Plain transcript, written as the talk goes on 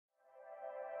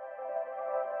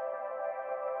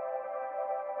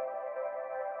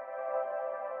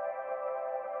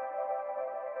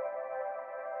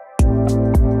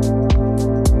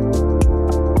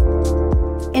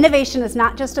Innovation is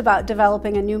not just about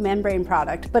developing a new membrane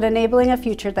product, but enabling a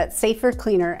future that's safer,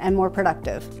 cleaner, and more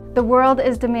productive. The world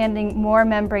is demanding more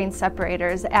membrane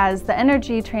separators as the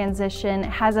energy transition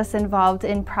has us involved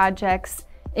in projects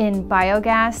in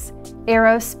biogas,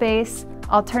 aerospace,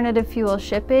 alternative fuel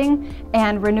shipping,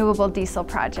 and renewable diesel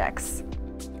projects.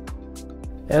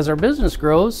 As our business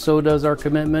grows, so does our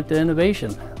commitment to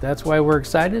innovation. That's why we're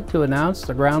excited to announce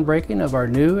the groundbreaking of our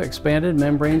new expanded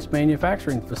membranes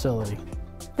manufacturing facility.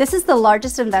 This is the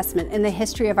largest investment in the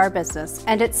history of our business,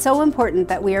 and it's so important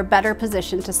that we are better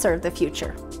positioned to serve the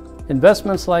future.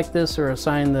 Investments like this are a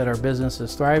sign that our business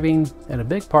is thriving, and a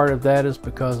big part of that is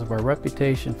because of our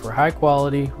reputation for high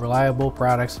quality, reliable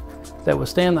products that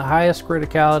withstand the highest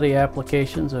criticality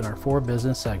applications in our 4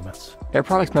 business segments. Air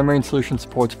Products Membrane Solutions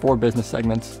supports 4 business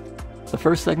segments. The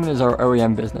first segment is our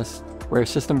OEM business, where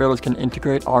system builders can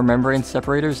integrate our membrane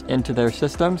separators into their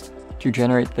systems to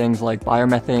generate things like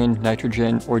biomethane,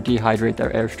 nitrogen, or dehydrate their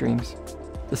airstreams.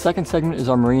 The second segment is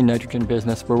our marine nitrogen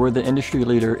business, where we're the industry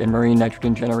leader in marine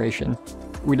nitrogen generation.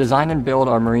 We design and build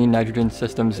our marine nitrogen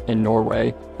systems in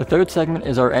Norway. The third segment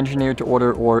is our engineer to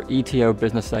order, or ETO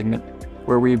business segment,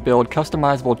 where we build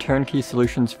customizable turnkey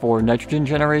solutions for nitrogen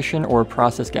generation or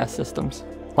process gas systems.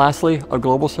 Lastly, a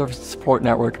global service support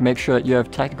network makes sure that you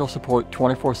have technical support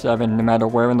 24/7 no matter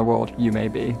where in the world you may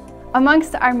be.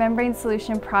 Amongst our membrane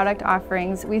solution product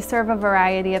offerings, we serve a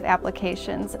variety of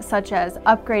applications, such as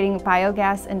upgrading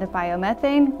biogas into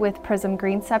biomethane with PRISM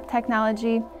Green Sep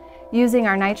technology, using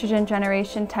our nitrogen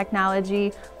generation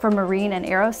technology for marine and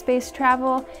aerospace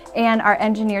travel, and our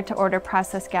engineered-to-order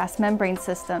process gas membrane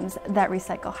systems that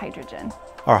recycle hydrogen.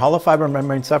 Our hollow fiber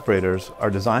membrane separators are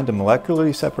designed to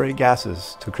molecularly separate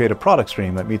gases to create a product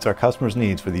stream that meets our customers'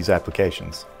 needs for these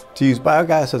applications. To use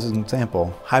biogas as an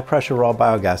example, high-pressure raw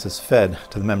biogas is fed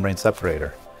to the membrane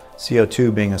separator.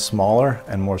 CO2, being a smaller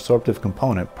and more absorptive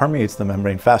component, permeates the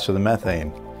membrane faster than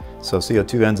methane. So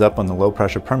CO2 ends up on the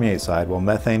low-pressure permeate side, while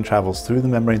methane travels through the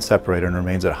membrane separator and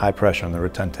remains at high pressure on the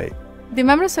retentate. The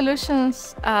Membrane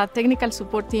Solutions technical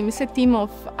support team is a team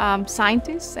of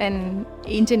scientists and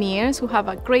engineers who have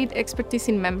a great expertise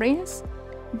in membranes,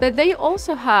 but they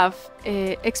also have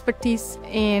expertise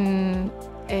in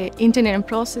engineering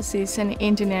processes and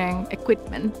engineering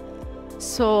equipment.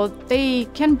 So they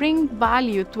can bring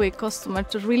value to a customer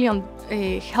to really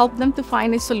help them to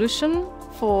find a solution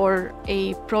for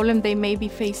a problem they may be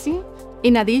facing.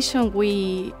 In addition,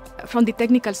 from the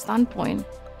technical standpoint,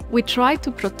 we try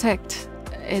to protect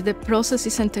the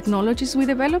processes and technologies we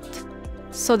developed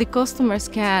so the customers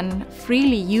can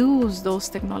freely use those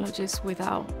technologies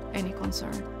without any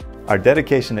concern. Our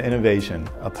dedication to innovation,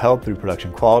 upheld through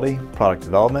production quality, product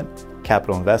development,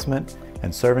 capital investment,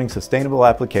 and serving sustainable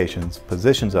applications,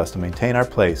 positions us to maintain our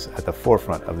place at the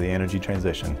forefront of the energy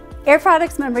transition. Air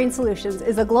Products Membrane Solutions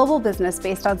is a global business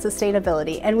based on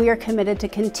sustainability, and we are committed to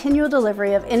continual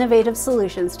delivery of innovative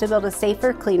solutions to build a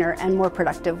safer, cleaner, and more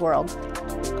productive world.